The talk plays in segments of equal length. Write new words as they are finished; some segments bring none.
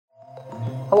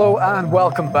Hello and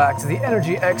welcome back to the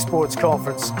Energy Exports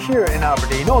Conference here in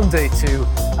Aberdeen on day 2,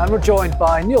 and we're joined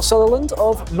by Neil Sutherland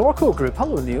of Norco Group.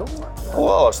 Hello Neil. Hello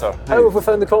Alistair. How have we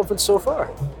found the conference so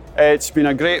far? It's been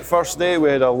a great first day. We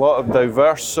had a lot of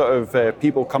diverse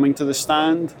people coming to the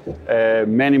stand,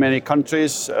 many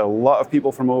countries, a lot of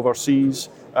people from overseas,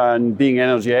 and being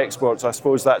energy exports, I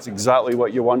suppose that's exactly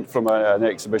what you want from an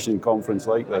exhibition conference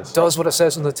like this. It does what it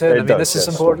says on the tin. This is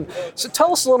important. So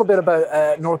tell us a little bit about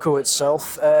Norco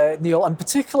itself, Neil. I'm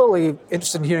particularly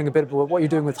interested in hearing a bit about what you're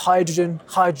doing with hydrogen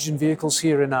vehicles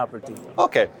here in Aberdeen.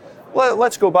 Okay.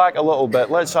 Let's go back a little bit.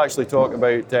 Let's actually talk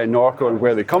about Norco and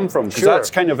where they come from, because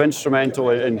that's kind of instrumental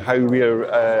in how we're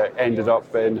ended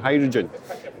up in hydrogen.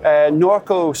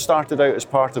 Norco started out as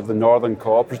part of the Northern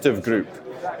Cooperative Group,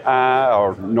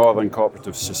 or Northern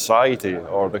Cooperative Society,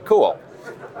 or the co-op.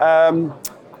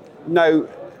 Now,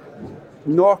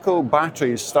 Norco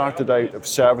batteries started out of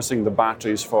servicing the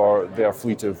batteries for their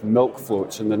fleet of milk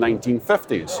floats in the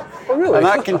 1950s. Oh, really? And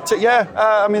that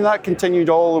that continued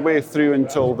all the way through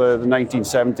until the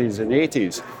 1970s and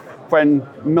 80s, when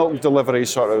milk delivery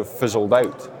sort of fizzled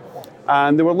out.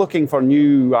 And they were looking for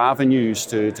new avenues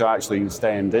to actually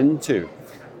stand into.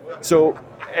 So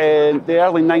in the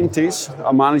early 90s,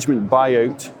 a management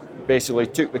buyout basically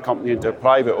took the company into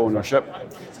private ownership.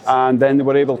 And then they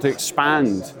were able to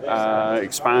expand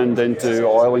into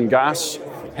oil and gas,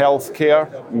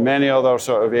 healthcare, many other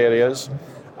sort of areas,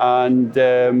 and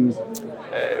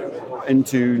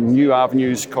into new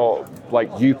avenues called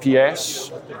like UPS,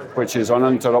 which is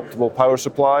uninterruptible power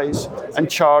supplies, and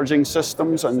charging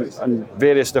systems, and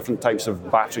various different types of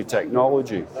battery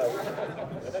technology.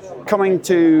 Coming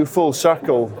to full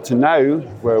circle to now,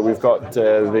 where we've got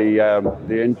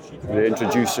the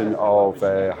introduction of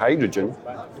hydrogen.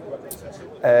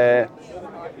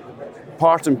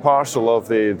 Part and parcel of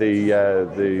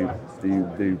the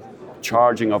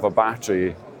charging of a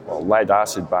battery, or lead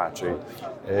acid battery,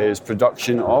 is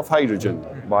production of hydrogen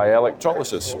by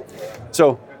electrolysis.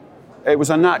 So it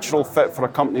was a natural fit for a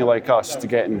company like us to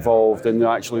get involved in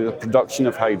actually the production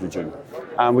of hydrogen.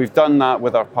 And we've done that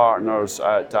with our partners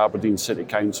at Aberdeen City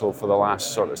Council for the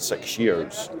last sort of 6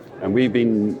 years. And we've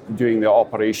been doing the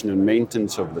operation and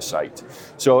maintenance of the site.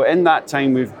 So in that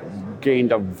time, we've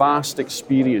gained a vast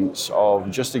experience of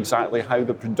just exactly how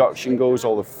the production goes,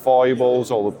 all the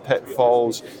foibles, all the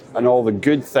pitfalls, and all the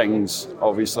good things,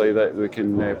 obviously, that we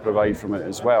can provide from it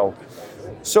as well.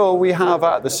 So we have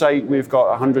at the site, we've got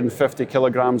 150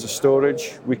 kilograms of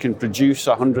storage. We can produce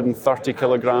 130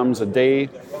 kilograms a day,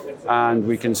 and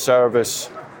we can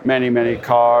service many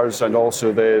cars, and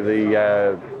also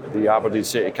the Aberdeen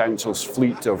City Council's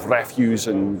fleet of refuse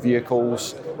and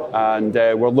vehicles. And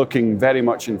we're looking very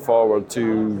much forward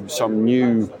to some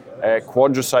new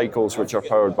quadricycles which are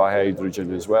powered by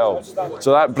hydrogen as well.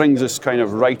 So that brings us kind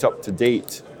of right up to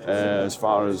date as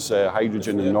far as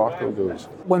hydrogen and Norco goes.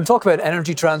 When we talk about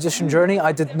energy transition journey,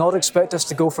 I did not expect us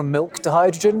to go from milk to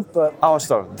hydrogen, but...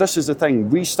 Alistair, this is the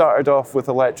thing. We started off with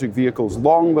electric vehicles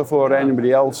long before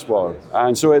anybody else was.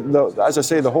 And so, as I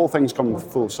say, the whole thing's come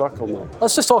full circle now.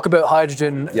 Let's just talk about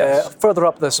hydrogen further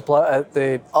up the supply,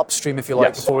 the upstream, if you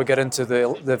like, Yes. before we get into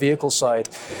the vehicle side.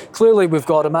 Clearly, we've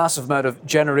got a massive amount of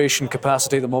generation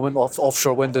capacity at the moment.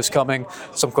 Offshore wind is coming,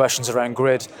 some questions around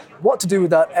grid. What to do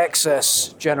with that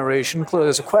excess generation? Clearly,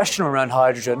 there's a question around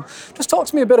hydrogen. Just talk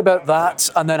to me a bit about that,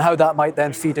 and then how that might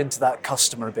then feed into that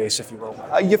customer base, if you will.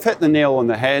 You've hit the nail on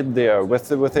the head there. With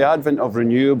the advent of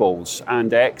renewables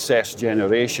and excess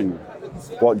generation,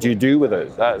 what do you do with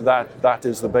it? That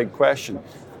is the big question.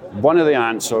 One of the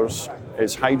answers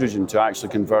is hydrogen, to actually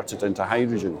convert it into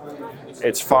hydrogen.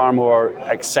 It's far more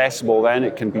accessible then,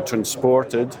 it can be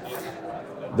transported.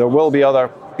 There will be other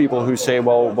people who say,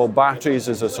 well, batteries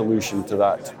is a solution to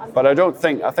that. But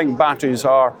I think batteries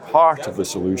are part of the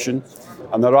solution,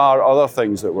 and there are other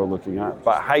things that we're looking at.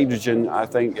 But hydrogen, I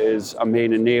think, is a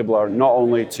main enabler, not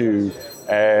only to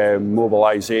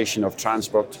mobilisation of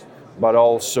transport, but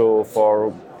also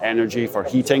for energy, for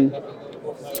heating.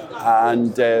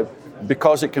 And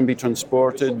because it can be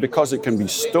transported, because it can be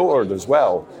stored as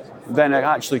well, then it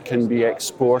actually can be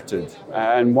exported.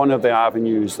 And one of the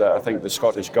avenues that I think the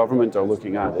Scottish Government are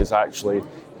looking at is actually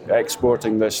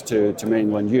exporting this to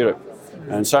mainland Europe.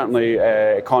 And certainly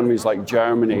economies like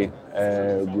Germany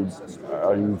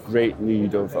are in great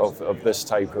need of this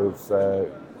type of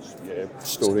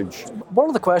storage. One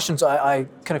of the questions I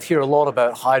kind of hear a lot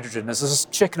about hydrogen is this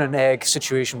chicken and egg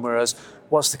situation, whereas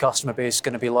what's the customer base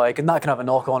going to be like? And that can have a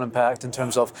knock-on impact in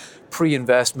terms of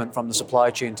pre-investment from the supply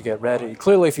chain to get ready.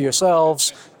 Clearly for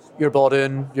yourselves, you're bought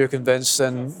in, you're convinced,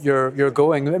 and you're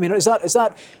going. I mean, is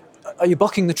that are you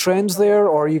bucking the trends there,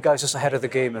 or are you guys just ahead of the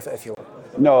game, if you will?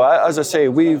 No, as I say,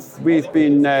 we've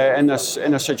been in a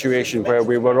situation where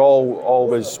we were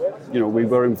always, we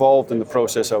were involved in the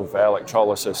process of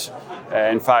electrolysis.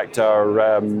 In fact,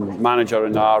 our manager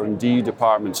in the R&D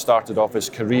department started off his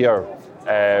career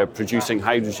producing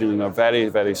hydrogen in a very,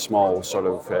 very small sort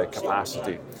of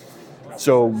capacity.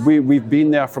 So we've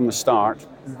been there from the start,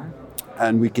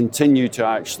 and we continue to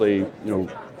actually,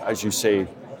 as you say,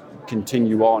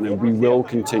 continue on, and we will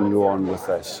continue on with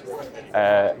this.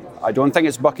 I don't think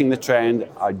it's bucking the trend.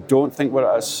 I don't think we're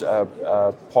at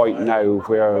a point now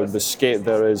where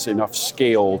there is enough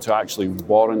scale to actually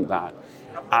warrant that.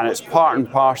 And it's part and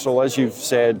parcel, as you've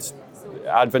said,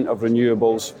 advent of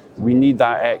renewables. We need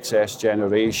that excess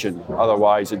generation,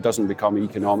 otherwise it doesn't become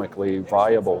economically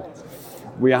viable.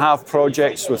 We have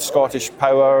projects with Scottish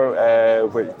Power,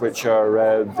 which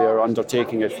are they're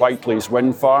undertaking at Whiteley's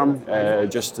wind farm,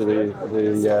 just to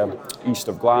the east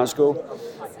of Glasgow.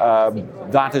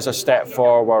 That is a step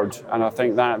forward, and I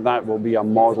think that will be a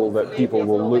model that people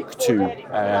will look to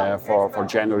for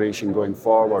generation going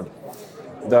forward.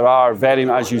 There are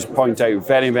as you point out,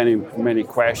 very many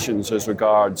questions as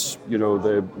regards,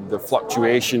 the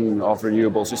fluctuation of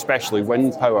renewables, especially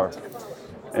wind power.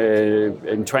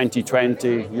 In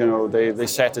 2020, they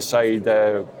set aside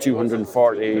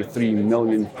 £243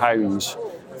 million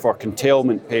for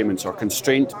curtailment payments or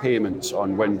constraint payments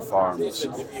on wind farms.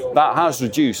 That has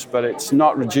reduced, but it's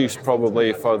not reduced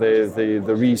probably for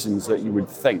the reasons that you would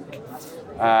think.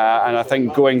 And I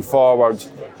think going forward,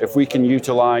 if we can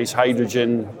utilise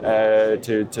hydrogen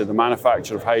to the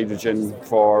manufacture of hydrogen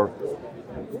for,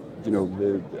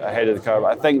 ahead of the curve,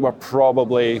 I think we're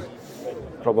probably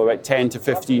about 10 to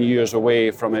 15 years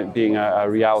away from it being a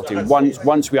reality.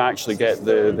 Once we actually get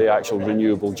the actual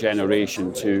renewable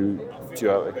generation to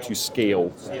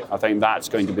scale, I think that's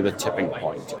going to be the tipping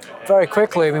point. Very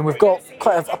quickly, we've got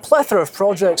quite a plethora of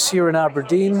projects here in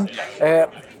Aberdeen.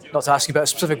 Not to ask you about a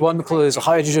specific one, but clearly there's a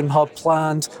hydrogen hub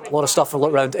planned, a lot of stuff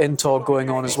around INTOG going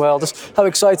on as well. Just how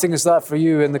exciting is that for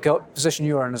you in the position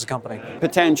you are in as a company?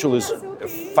 Potential is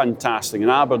fantastic, and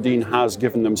Aberdeen has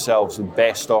given themselves the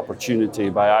best opportunity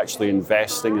by actually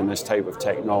investing in this type of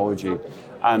technology.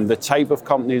 And the type of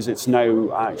companies it's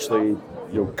now actually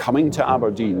coming to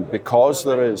Aberdeen, because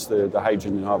there is the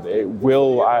hydrogen hub, it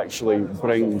will actually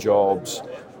bring jobs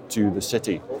to the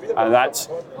city, and that's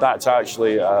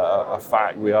actually a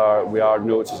fact we are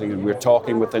noticing, and we're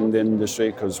talking within the industry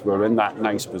because we're in that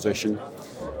nice position,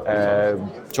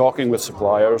 talking with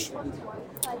suppliers,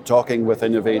 talking with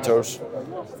innovators,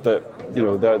 that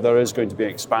there is going to be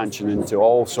expansion into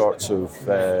all sorts of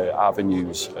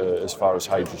avenues as far as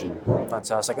hydrogen.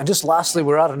 Fantastic. And just lastly,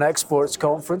 we're at an exports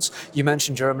conference. You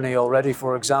mentioned Germany already,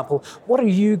 for example. What are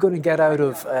you going to get out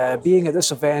of being at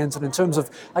this event, and in terms of,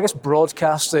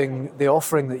 broadcasting the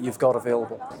offering that you've got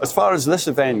available? As far as this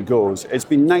event goes, it's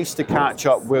been nice to catch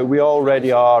up where we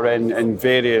already are in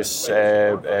various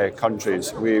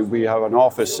countries. We have an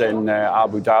office in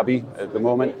Abu Dhabi at the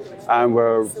moment, and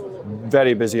we're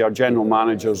very busy. Our general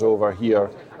manager's over here,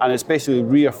 and it's basically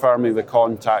reaffirming the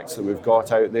contacts that we've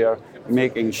got out there,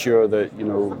 making sure that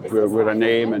we're a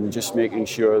name, and just making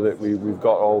sure that we've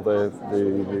got all the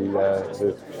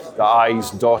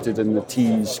I's dotted and the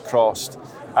T's crossed.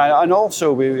 And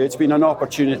also, it's been an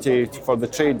opportunity for the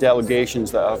trade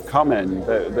delegations that have come in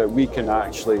that we can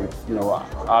actually,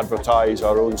 advertise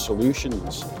our own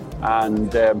solutions,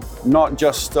 and not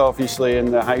just obviously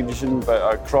in the hydrogen, but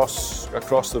across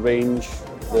the range,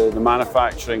 the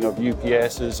manufacturing of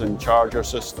UPSs and charger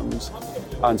systems,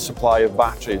 and supply of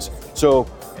batteries. So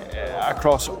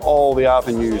across all the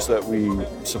avenues that we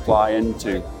supply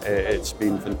into, it's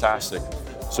been fantastic.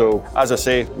 So as I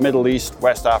say, Middle East,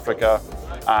 West Africa,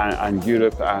 and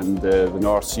Europe and the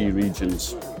North Sea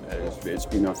regions. It's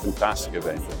been a fantastic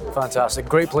event. Fantastic.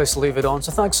 Great place to leave it on.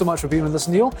 So thanks so much for being with us,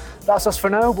 Neil. That's us for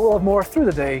now. We'll have more through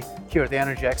the day here at the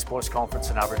Energy Exports Conference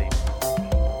in Aberdeen.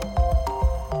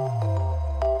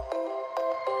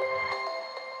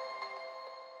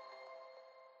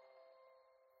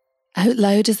 Out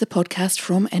Loud is the podcast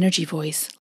from Energy Voice,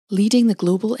 leading the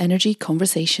global energy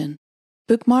conversation.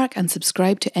 Bookmark and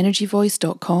subscribe to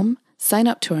energyvoice.com, sign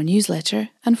up to our newsletter,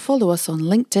 and follow us on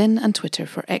LinkedIn and Twitter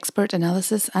for expert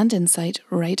analysis and insight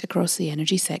right across the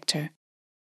energy sector.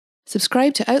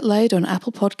 Subscribe to Out Loud on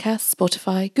Apple Podcasts,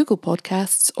 Spotify, Google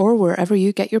Podcasts, or wherever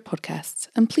you get your podcasts,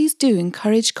 and please do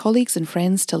encourage colleagues and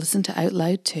friends to listen to Out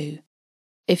Loud too.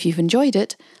 If you've enjoyed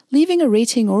it, leaving a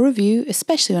rating or review,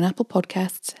 especially on Apple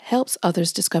Podcasts, helps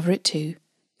others discover it too.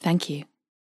 Thank you.